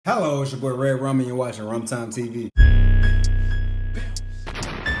Hello, it's your boy Red Rum and you're watching RUMTIMETV.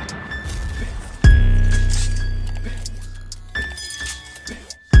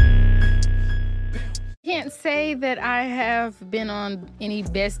 Can't say that I have been on any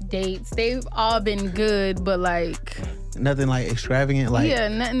best dates. They've all been good, but like nothing like extravagant, like yeah,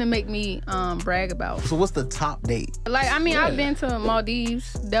 nothing to make me brag about. So what's the top date? Like I mean, I've been to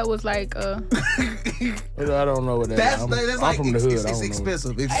Maldives. That was like I don't know what that is. That's I'm like from the hood. It's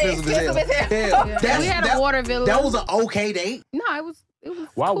expensive. Expensive as hell. Yeah. We had a water villa. That was an okay date. No, it was.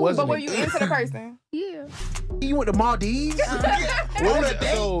 Why cool. wasn't But were it? you into the person? Yeah. You went to Maldives?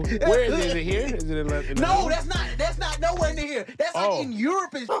 So where is it? Is it here? Is it in No, that's not nowhere near here. That's like in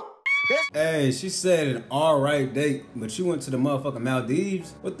Europe and Hey, she said an alright date, but you went to the motherfucking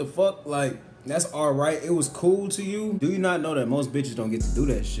Maldives? What the fuck? Like, that's alright. It was cool to you? Do you not know that most bitches don't get to do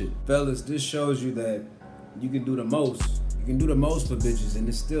that shit? Fellas, this shows you that you can do the most. You can do the most for bitches and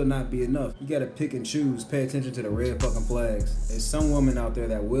it still not be enough. You gotta pick and choose. Pay attention to the red fucking flags. There's some woman out there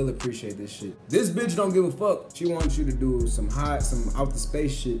that will appreciate this shit. This bitch don't give a fuck. She wants you to do some out the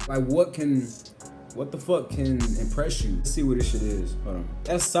space shit. Like what the fuck can impress you? Let's see what this shit is. Hold on.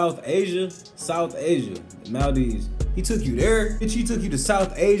 That's South Asia. South Asia. Maldives. He took you there? Bitch, he took you to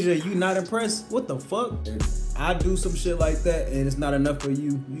South Asia. You not impressed? What the fuck? If I do some shit like that and it's not enough for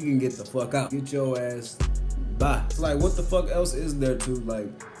you, you can get the fuck out. Get your ass bye. It's like, what the fuck else is there to,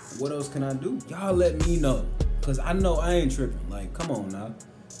 like, what else can I do? Y'all let me know. Cause I know I ain't tripping. Like, come on now.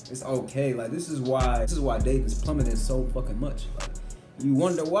 It's okay. Like, this is why dating is plummeting so fucking much. Like, you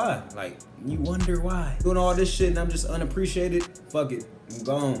wonder why. Like, you wonder why. Doing all this shit and I'm just unappreciated. Fuck it. I'm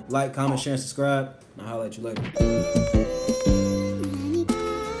gone. Like, comment, share, and subscribe. I'll holler at you later.